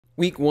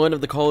Week 1 of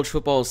the college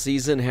football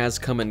season has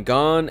come and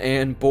gone,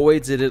 and boy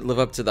did it live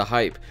up to the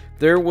hype.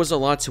 There was a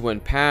lot to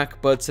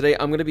unpack, but today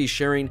I'm going to be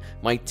sharing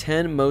my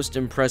 10 most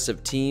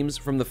impressive teams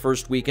from the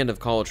first weekend of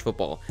college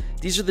football.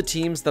 These are the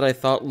teams that I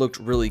thought looked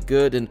really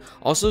good and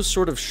also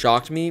sort of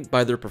shocked me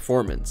by their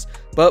performance.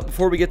 But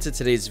before we get to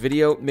today's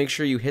video, make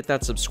sure you hit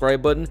that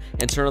subscribe button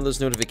and turn on those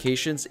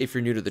notifications if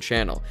you're new to the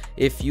channel.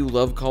 If you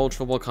love college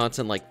football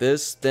content like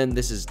this, then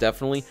this is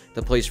definitely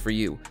the place for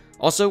you.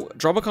 Also,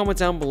 drop a comment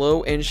down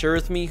below and share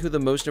with me who the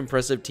most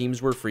impressive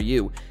teams were for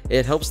you.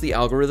 It helps the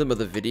algorithm of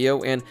the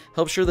video and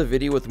helps share the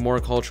video with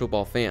more college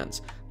football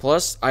fans.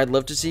 Plus, I'd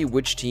love to see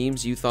which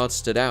teams you thought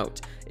stood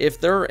out.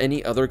 If there are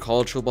any other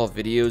college football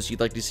videos you'd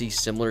like to see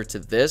similar to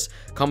this,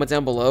 comment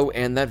down below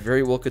and that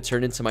very well could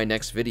turn into my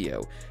next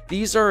video.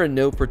 These are in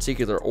no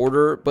particular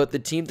order, but the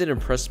team that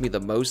impressed me the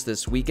most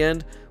this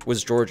weekend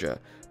was Georgia.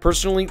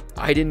 Personally,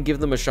 I didn't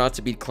give them a shot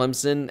to beat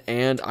Clemson,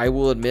 and I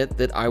will admit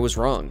that I was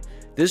wrong.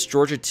 This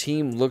Georgia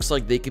team looks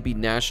like they could be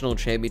national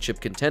championship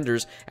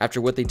contenders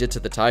after what they did to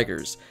the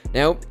Tigers.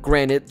 Now,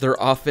 granted, their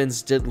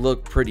offense did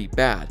look pretty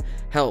bad.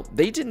 Hell,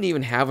 they didn't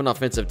even have an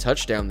offensive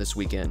touchdown this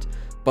weekend.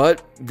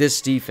 But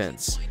this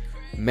defense,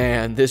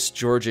 man, this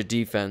Georgia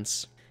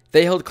defense.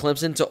 They held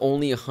Clemson to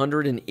only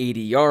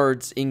 180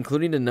 yards,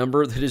 including a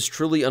number that is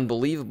truly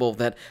unbelievable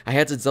that I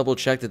had to double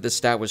check that this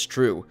stat was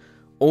true.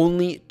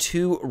 Only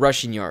 2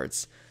 rushing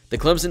yards. The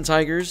Clemson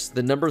Tigers,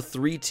 the number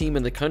 3 team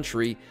in the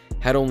country,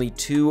 had only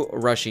 2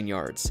 rushing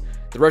yards.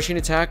 The rushing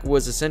attack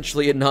was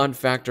essentially a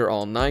non-factor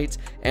all night,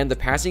 and the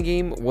passing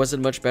game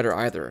wasn't much better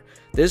either.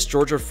 This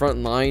Georgia front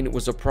line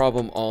was a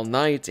problem all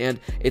night, and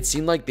it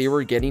seemed like they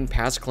were getting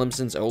past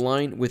Clemson's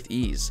O-line with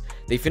ease.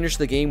 They finished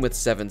the game with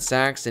 7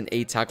 sacks and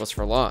 8 tackles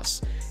for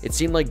loss. It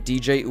seemed like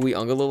DJ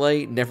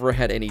Uiagalelei never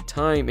had any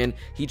time, and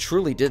he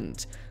truly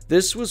didn't.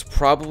 This was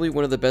probably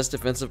one of the best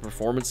defensive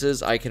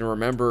performances I can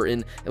remember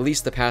in at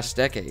least the past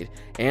decade,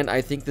 and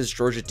I think this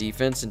Georgia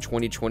defense in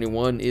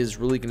 2021 is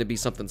really going to be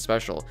something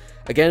special.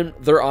 Again,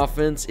 their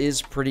offense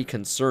is pretty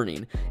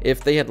concerning.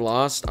 If they had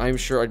lost, I'm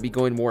sure I'd be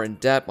going more in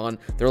depth on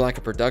their lack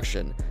of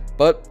production.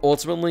 But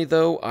ultimately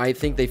though, I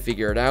think they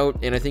figure it out,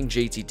 and I think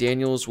JT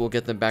Daniels will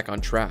get them back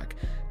on track.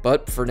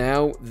 But for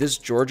now, this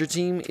Georgia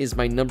team is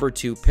my number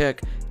 2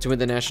 pick to win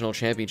the national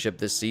championship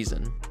this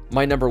season.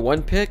 My number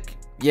 1 pick?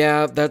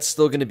 Yeah, that's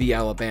still going to be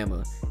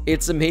Alabama.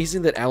 It's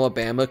amazing that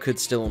Alabama could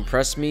still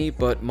impress me,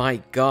 but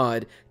my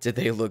god, did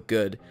they look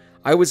good.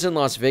 I was in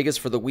Las Vegas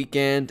for the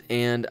weekend,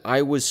 and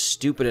I was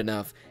stupid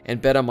enough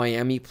and bet on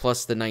Miami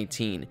plus the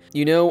 19.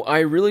 You know,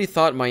 I really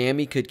thought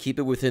Miami could keep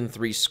it within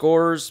 3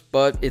 scores,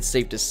 but it's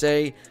safe to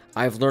say,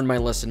 I've learned my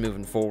lesson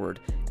moving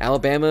forward.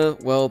 Alabama,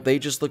 well, they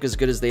just look as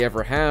good as they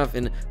ever have,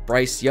 and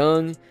Bryce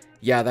Young,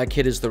 yeah, that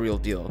kid is the real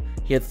deal.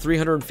 He had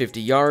 350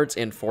 yards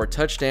and 4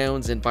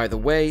 touchdowns, and by the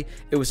way,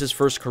 it was his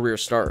first career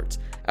start.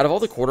 Out of all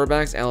the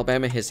quarterbacks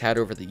Alabama has had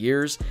over the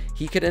years,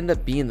 he could end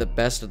up being the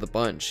best of the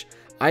bunch.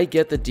 I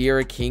get that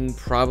D'Eriq King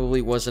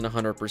probably wasn't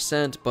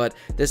 100%, but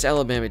this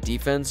Alabama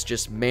defense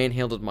just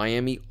manhandled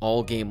Miami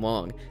all game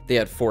long. They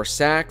had 4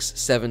 sacks,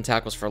 7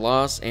 tackles for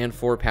loss, and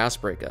 4 pass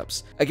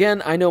breakups.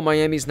 Again, I know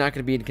Miami's not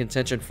going to be in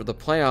contention for the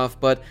playoff,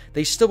 but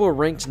they still were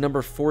ranked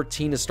number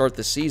 14 to start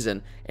the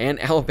season, and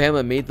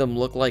Alabama made them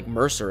look like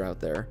Mercer out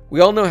there.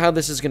 We all know how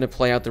this is going to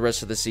play out the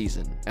rest of the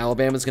season.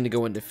 Alabama's going to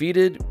go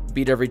undefeated,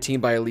 beat every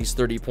team by at least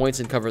 30 points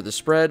and cover the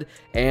spread,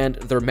 and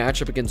their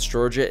matchup against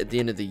Georgia at the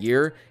end of the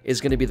year is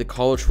going to be the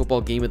college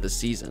football game of the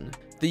season.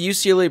 The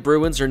UCLA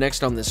Bruins are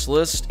next on this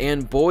list,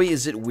 and boy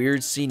is it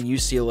weird seeing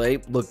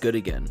UCLA look good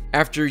again.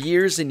 After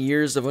years and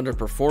years of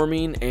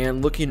underperforming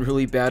and looking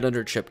really bad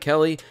under Chip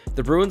Kelly,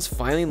 the Bruins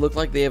finally look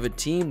like they have a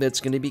team that's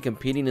going to be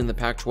competing in the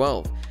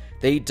Pac-12.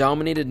 They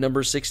dominated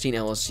number 16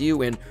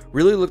 LSU and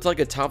really looked like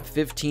a top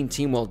 15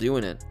 team while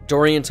doing it.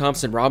 Dorian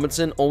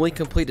Thompson-Robinson only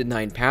completed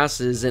 9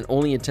 passes and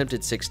only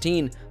attempted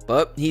 16,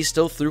 but he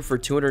still threw for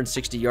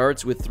 260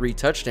 yards with 3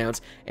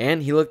 touchdowns,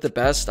 and he looked the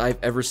best I've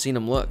ever seen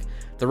him look.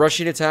 The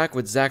rushing attack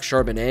with Zach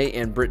Charbonnet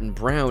and Britton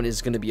Brown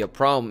is going to be a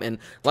problem, and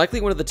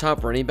likely one of the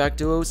top running back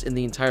duos in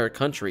the entire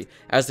country,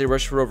 as they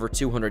rush for over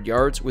 200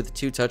 yards with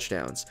 2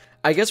 touchdowns.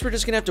 I guess we're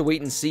just going to have to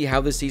wait and see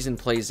how the season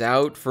plays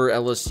out for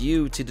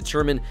LSU to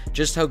determine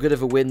just how good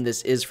of a win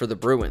this is for the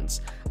Bruins.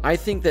 I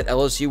think that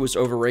LSU was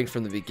overranked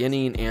from the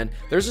beginning, and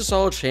there's a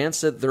solid chance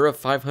that they're a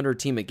 500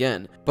 team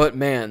again. But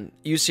man,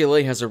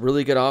 UCLA has a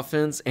really good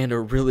offense and a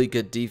really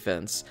good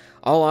defense.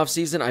 All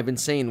offseason, I've been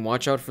saying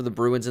watch out for the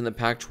Bruins in the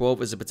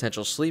Pac-12 as a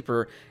potential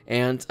sleeper,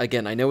 and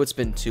again, I know it's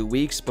been 2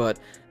 weeks, but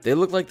they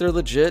look like they're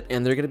legit,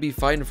 and they're going to be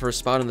fighting for a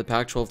spot in the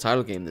Pac-12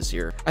 title game this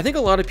year. I think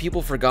a lot of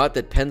people forgot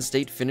that Penn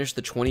State finished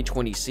the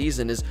 2020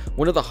 season as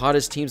one of the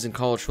hottest teams in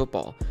college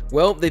football.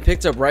 Well, they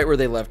picked up right where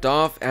they left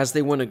off, as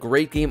they won a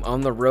great game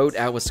on the road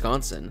at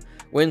Wisconsin.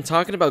 When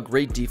talking about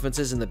great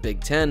defenses in the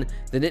Big Ten,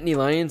 the Nittany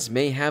Lions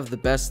may have the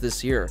best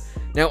this year.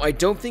 Now, I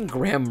don't think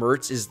Graham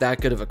Mertz is that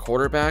good of a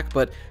quarterback,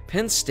 but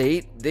Penn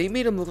State, they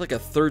made him look like a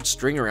third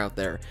stringer out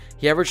there.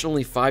 He averaged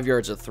only 5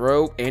 yards a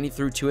throw, and he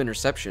threw 2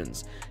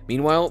 interceptions.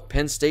 Meanwhile,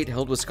 Penn State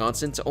held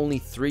Wisconsin to only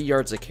 3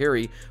 yards a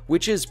carry,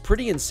 which is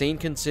pretty insane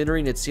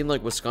considering it seemed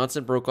like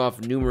Wisconsin broke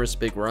off numerous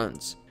big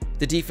runs.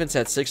 The defense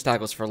had 6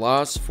 tackles for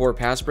loss, 4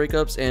 pass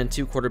breakups, and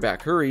 2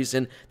 quarterback hurries,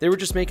 and they were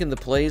just making the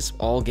plays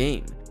all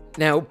game.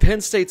 Now,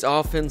 Penn State's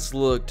offense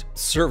looked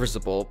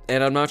serviceable,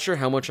 and I'm not sure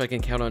how much I can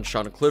count on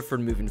Sean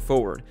Clifford moving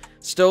forward.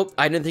 Still,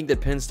 I didn't think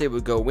that Penn State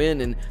would go in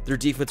and their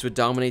defense would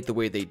dominate the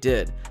way they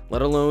did,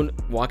 let alone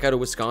walk out of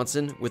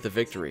Wisconsin with a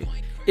victory.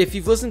 If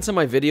you've listened to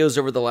my videos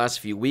over the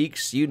last few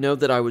weeks, you know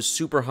that I was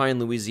super high in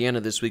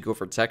Louisiana this week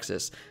over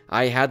Texas.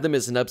 I had them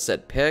as an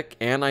upset pick,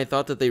 and I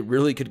thought that they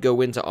really could go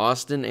into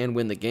Austin and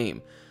win the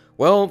game.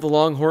 Well, the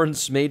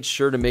Longhorns made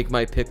sure to make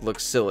my pick look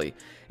silly.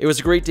 It was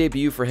a great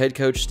debut for head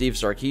coach Steve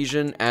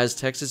Sarkisian as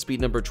Texas beat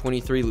number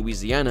 23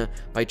 Louisiana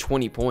by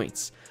 20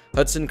 points.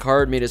 Hudson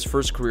Card made his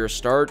first career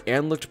start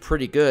and looked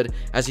pretty good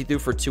as he threw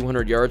for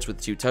 200 yards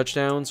with 2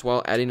 touchdowns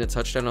while adding a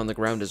touchdown on the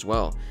ground as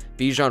well.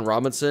 Bijan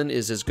Robinson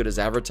is as good as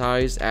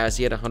advertised as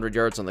he had 100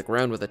 yards on the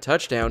ground with a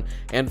touchdown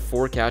and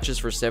 4 catches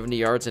for 70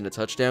 yards and a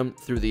touchdown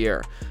through the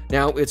air.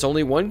 Now, it's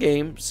only one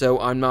game, so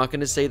I'm not going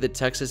to say that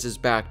Texas is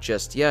back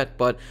just yet,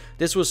 but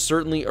this was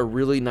certainly a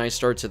really nice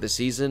start to the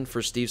season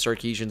for Steve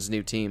Sarkisian's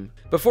new team.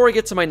 Before I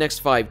get to my next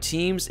 5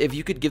 teams, if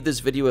you could give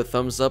this video a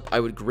thumbs up, I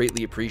would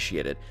greatly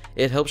appreciate it.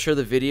 It helps share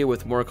the video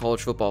with more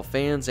college football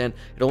fans, and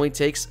it only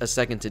takes a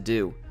second to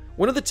do.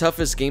 One of the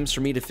toughest games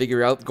for me to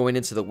figure out going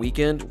into the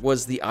weekend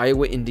was the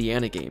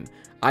Iowa-Indiana game.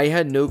 I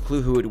had no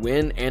clue who would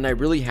win, and I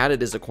really had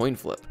it as a coin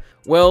flip.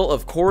 Well,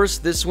 of course,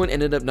 this one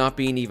ended up not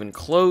being even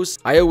close.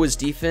 Iowa's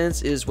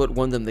defense is what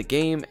won them the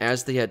game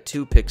as they had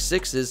 2 pick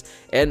sixes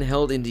and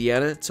held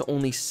Indiana to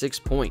only 6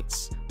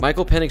 points.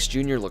 Michael Penix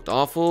Jr. looked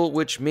awful,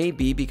 which may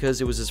be because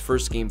it was his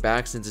first game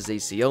back since his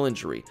ACL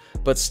injury,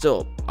 but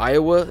still,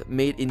 Iowa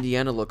made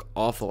Indiana look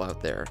awful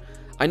out there.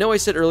 I know I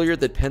said earlier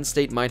that Penn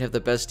State might have the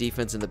best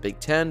defense in the Big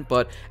Ten,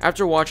 but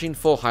after watching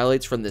full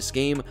highlights from this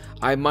game,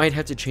 I might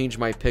have to change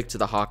my pick to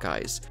the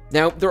Hawkeyes.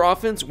 Now, their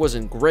offense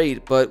wasn't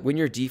great, but when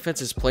your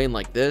defense is playing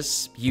like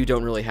this, you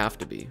don't really have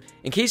to be.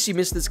 In case you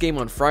missed this game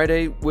on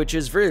Friday, which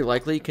is very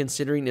likely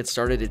considering it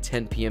started at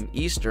 10 p.m.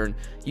 Eastern,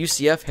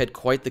 UCF had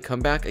quite the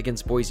comeback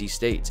against Boise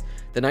State.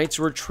 The Knights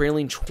were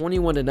trailing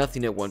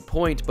 21-0 at one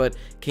point, but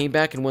came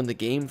back and won the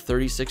game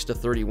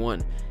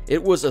 36-31.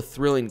 It was a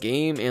thrilling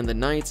game, and the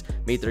Knights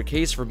made their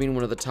case for being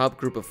one of the top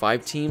group of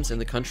 5 teams in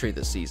the country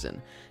this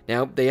season.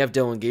 Now, they have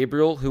Dillon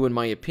Gabriel, who in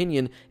my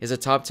opinion is a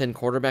top 10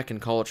 quarterback in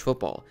college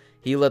football.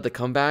 He led the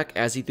comeback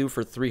as he threw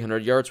for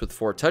 300 yards with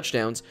 4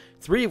 touchdowns,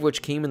 3 of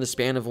which came in the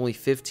span of only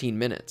 15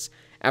 minutes.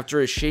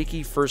 After a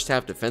shaky first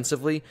half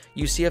defensively,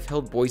 UCF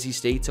held Boise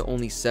State to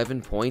only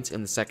 7 points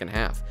in the second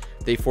half.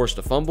 They forced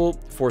a fumble,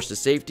 forced a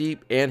safety,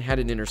 and had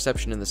an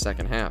interception in the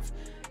second half.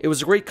 It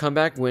was a great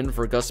comeback win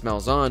for Gus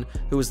Malzahn,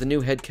 who was the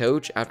new head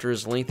coach after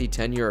his lengthy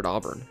tenure at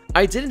Auburn.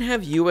 I didn't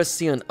have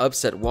USC on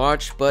upset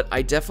watch, but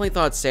I definitely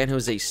thought San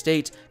Jose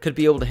State could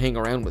be able to hang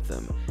around with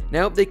them.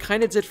 Now, they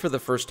kinda did for the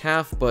first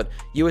half, but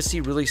USC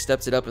really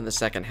stepped it up in the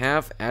second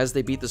half as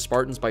they beat the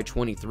Spartans by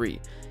 23.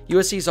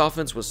 USC's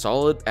offense was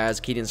solid as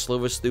Kedon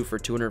Slovis threw for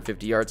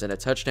 250 yards and a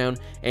touchdown,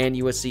 and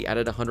USC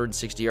added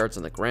 160 yards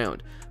on the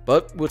ground.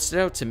 But what stood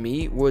out to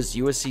me was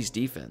USC's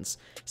defense.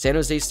 San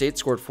Jose State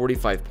scored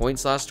 45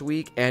 points last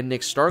week, and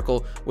Nick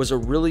Starkel was a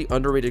really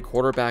underrated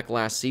quarterback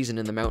last season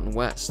in the Mountain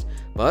West.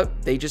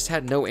 But they just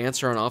had no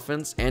answer on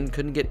offense and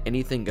couldn't get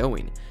anything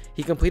going.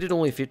 He completed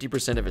only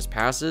 50% of his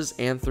passes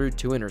and threw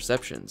 2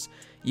 interceptions.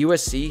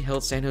 USC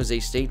held San Jose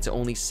State to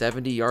only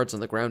 70 yards on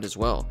the ground as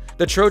well.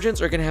 The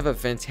Trojans are going to have a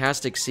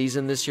fantastic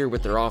season this year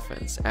with their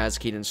offense, as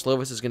Kedon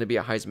Slovis is going to be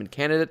a Heisman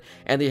candidate,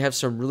 and they have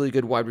some really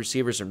good wide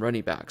receivers and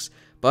running backs.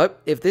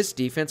 But if this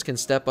defense can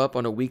step up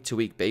on a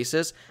week-to-week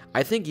basis,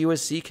 I think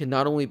USC can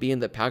not only be in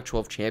the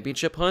Pac-12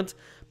 championship hunt,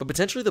 but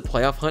potentially the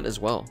playoff hunt as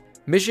well.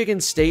 Michigan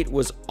State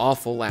was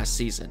awful last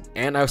season,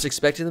 and I was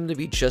expecting them to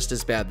be just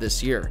as bad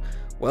this year.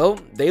 Well,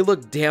 they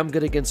looked damn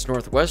good against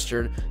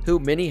Northwestern, who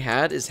many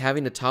had as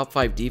having a top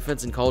 5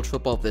 defense in college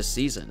football this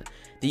season.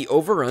 The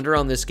over-under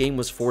on this game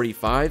was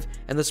 45,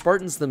 and the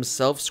Spartans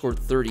themselves scored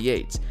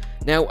 38.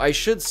 Now, I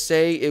should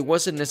say it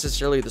wasn't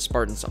necessarily the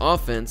Spartans'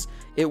 offense,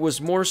 it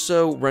was more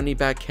so running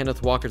back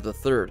Kenneth Walker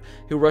III,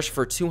 who rushed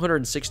for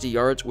 260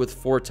 yards with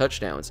 4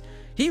 touchdowns.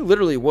 He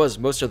literally was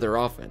most of their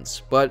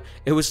offense, but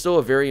it was still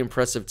a very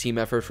impressive team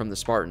effort from the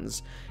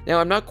Spartans. Now,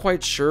 I'm not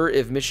quite sure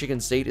if Michigan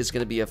State is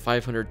going to be a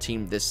 500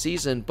 team this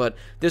season, but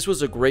this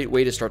was a great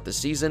way to start the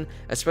season,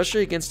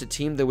 especially against a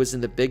team that was in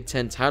the Big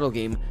Ten title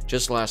game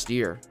just last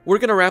year. We're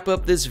going to wrap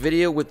up this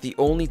video with the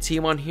only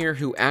team on here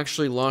who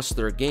actually lost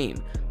their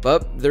game,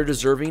 but they're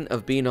deserving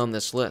of being on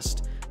this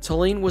list.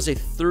 Tulane was a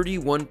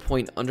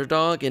 31-point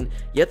underdog, and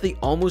yet they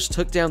almost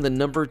took down the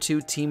number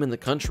 2 team in the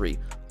country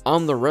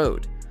on the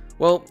road.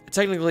 Well,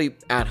 technically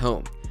at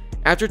home.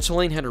 After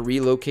Tulane had to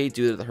relocate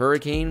due to the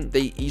hurricane,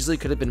 they easily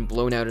could have been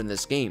blown out in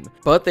this game,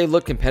 but they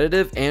looked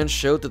competitive and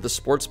showed that the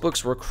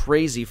sportsbooks were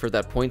crazy for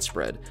that point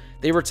spread.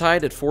 They were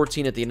tied at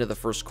 14 at the end of the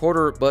first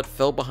quarter, but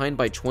fell behind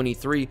by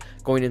 23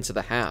 going into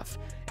the half.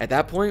 At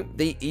that point,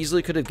 they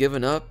easily could have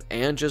given up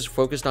and just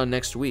focused on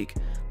next week,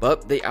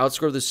 but they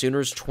outscored the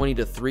Sooners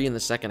 20-3 in the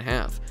second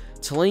half.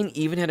 Tulane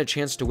even had a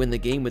chance to win the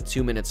game with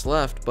 2 minutes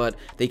left, but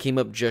they came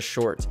up just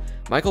short.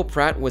 Michael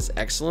Pratt was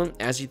excellent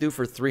as he threw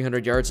for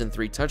 300 yards and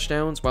 3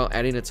 touchdowns while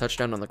adding a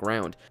touchdown on the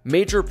ground.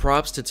 Major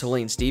props to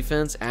Tulane's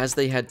defense as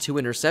they had 2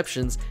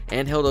 interceptions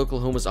and held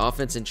Oklahoma's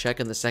offense in check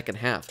in the second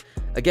half.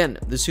 Again,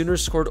 the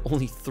Sooners scored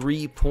only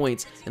 3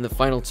 points in the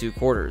final 2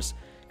 quarters.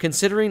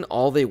 Considering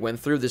all they went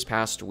through this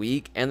past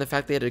week and the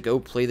fact they had to go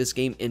play this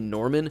game in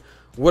Norman,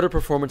 what a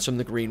performance from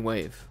the Green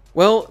Wave.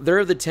 Well, there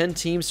are the 10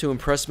 teams who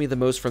impressed me the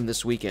most from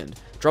this weekend.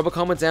 Drop a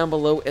comment down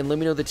below and let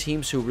me know the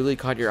teams who really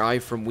caught your eye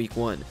from week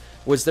 1.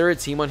 Was there a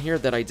team on here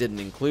that I didn't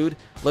include?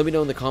 Let me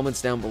know in the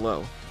comments down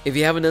below. If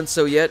you haven't done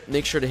so yet,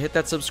 make sure to hit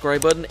that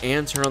subscribe button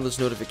and turn on those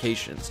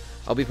notifications.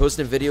 I'll be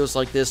posting videos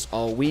like this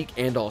all week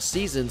and all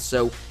season,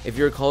 so if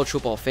you're a college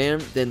football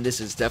fan, then this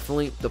is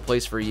definitely the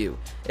place for you.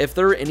 If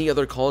there are any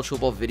other college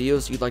football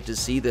videos you'd like to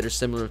see that are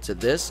similar to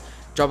this,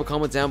 drop a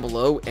comment down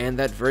below and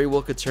that very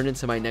well could turn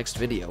into my next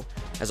video.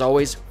 As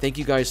always, thank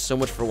you guys so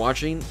much for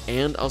watching,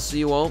 and I'll see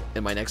you all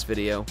in my next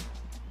video.